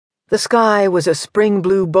The sky was a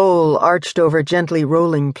spring-blue bowl arched over gently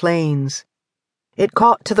rolling plains. It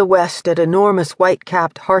caught to the west at enormous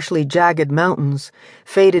white-capped, harshly jagged mountains,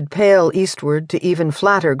 faded pale eastward to even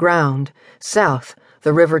flatter ground. South,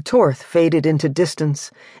 the river Torth faded into distance,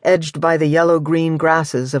 edged by the yellow-green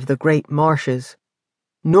grasses of the great marshes.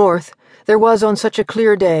 North, there was on such a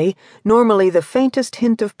clear day normally the faintest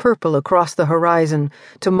hint of purple across the horizon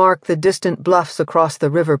to mark the distant bluffs across the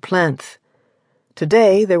river Plenth.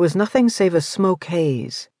 Today there was nothing save a smoke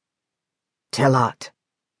haze. Telat.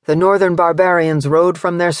 The northern barbarians rode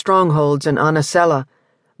from their strongholds in Anacella,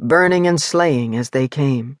 burning and slaying as they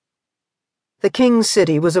came. The king's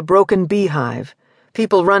city was a broken beehive,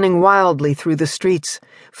 people running wildly through the streets,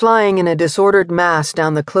 flying in a disordered mass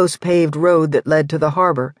down the close-paved road that led to the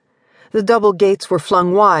harbor. The double gates were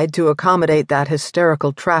flung wide to accommodate that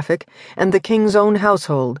hysterical traffic, and the king's own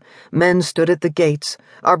household, men stood at the gates,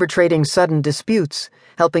 arbitrating sudden disputes,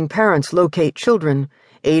 helping parents locate children,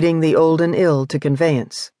 aiding the old and ill to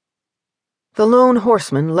conveyance. The lone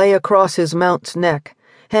horseman lay across his mount's neck,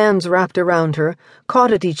 hands wrapped around her,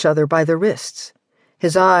 caught at each other by the wrists.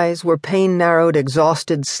 His eyes were pain-narrowed,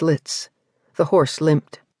 exhausted slits. The horse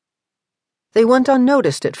limped. They went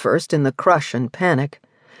unnoticed at first in the crush and panic,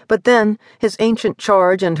 but then his ancient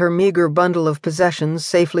charge and her meager bundle of possessions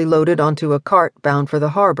safely loaded onto a cart bound for the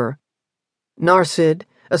harbor. Narsid,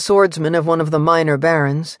 a swordsman of one of the minor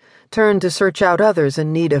barons, turned to search out others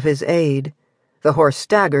in need of his aid. The horse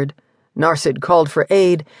staggered. Narsid called for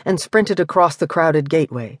aid and sprinted across the crowded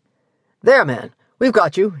gateway. "There, man, we've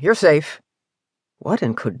got you. You're safe." What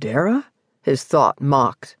in Kudera? His thought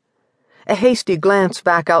mocked. A hasty glance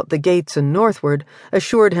back out the gates and northward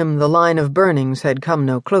assured him the line of burnings had come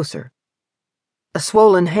no closer. A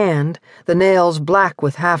swollen hand, the nails black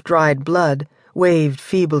with half-dried blood, waved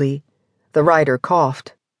feebly. The rider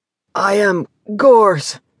coughed. "I am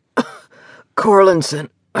Gors. Corlinson.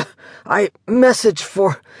 I message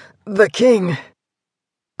for the king."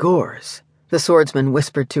 Gors, the swordsman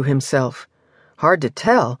whispered to himself. Hard to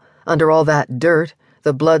tell, under all that dirt,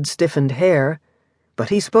 the blood-stiffened hair. But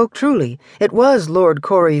he spoke truly. It was Lord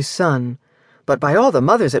Corey's son. But by all the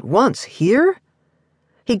mothers at once, here?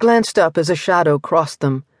 He glanced up as a shadow crossed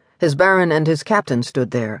them. His baron and his captain stood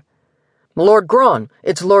there. "Lord Gron,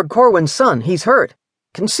 it's Lord Corwin's son. He's hurt.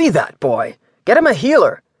 Can see that, boy. Get him a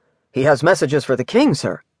healer. He has messages for the king,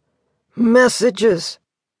 sir." "Messages?"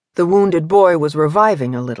 The wounded boy was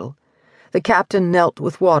reviving a little. The captain knelt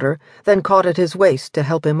with water, then caught at his waist to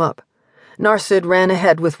help him up. Narsid ran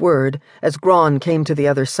ahead with word as Gron came to the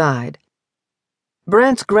other side.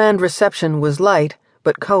 Brant's grand reception was light,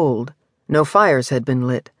 but cold. No fires had been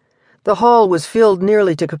lit. The hall was filled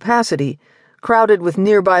nearly to capacity, crowded with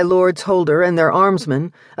nearby Lords Holder and their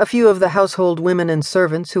armsmen, a few of the household women and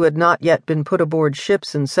servants who had not yet been put aboard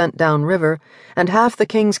ships and sent down river, and half the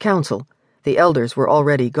king's council. The elders were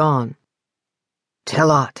already gone.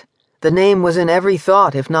 Telat. The name was in every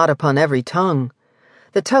thought, if not upon every tongue.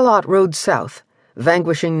 The Telat rode south,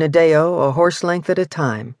 vanquishing Nadeo a horse-length at a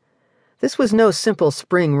time. This was no simple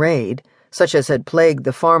spring raid, such as had plagued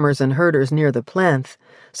the farmers and herders near the Plenth,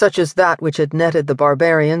 such as that which had netted the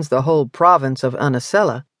barbarians the whole province of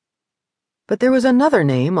Anacella. But there was another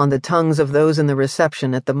name on the tongues of those in the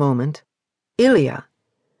reception at the moment. Ilia.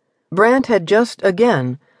 Brant had just,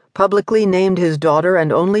 again, publicly named his daughter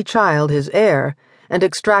and only child his heir, and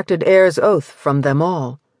extracted heir's oath from them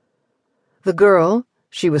all. The girl,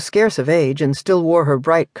 she was scarce of age and still wore her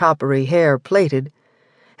bright coppery hair plaited,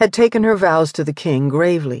 had taken her vows to the king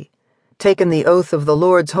gravely, taken the oath of the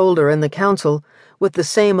Lord's Holder and the council with the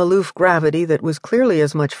same aloof gravity that was clearly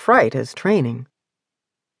as much fright as training.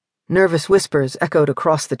 Nervous whispers echoed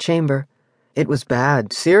across the chamber. It was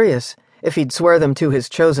bad, serious, if he'd swear them to his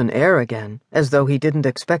chosen heir again, as though he didn't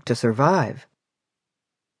expect to survive.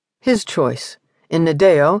 His choice. In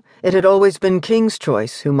Nadeo, it had always been King's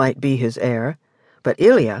choice who might be his heir. But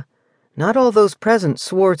Ilia, not all those present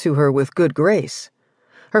swore to her with good grace.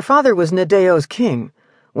 Her father was Nadeo's king.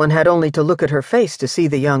 One had only to look at her face to see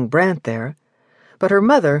the young Brant there. But her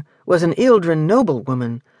mother was an Ildren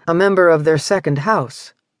noblewoman, a member of their second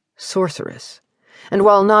house. Sorceress. And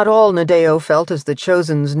while not all Nadeo felt as the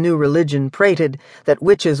Chosen's new religion prated that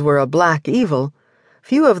witches were a black evil,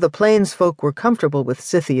 few of the plainsfolk were comfortable with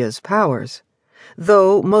Scythia's powers.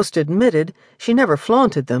 Though, most admitted, she never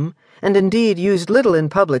flaunted them, and indeed used little in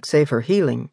public save for healing.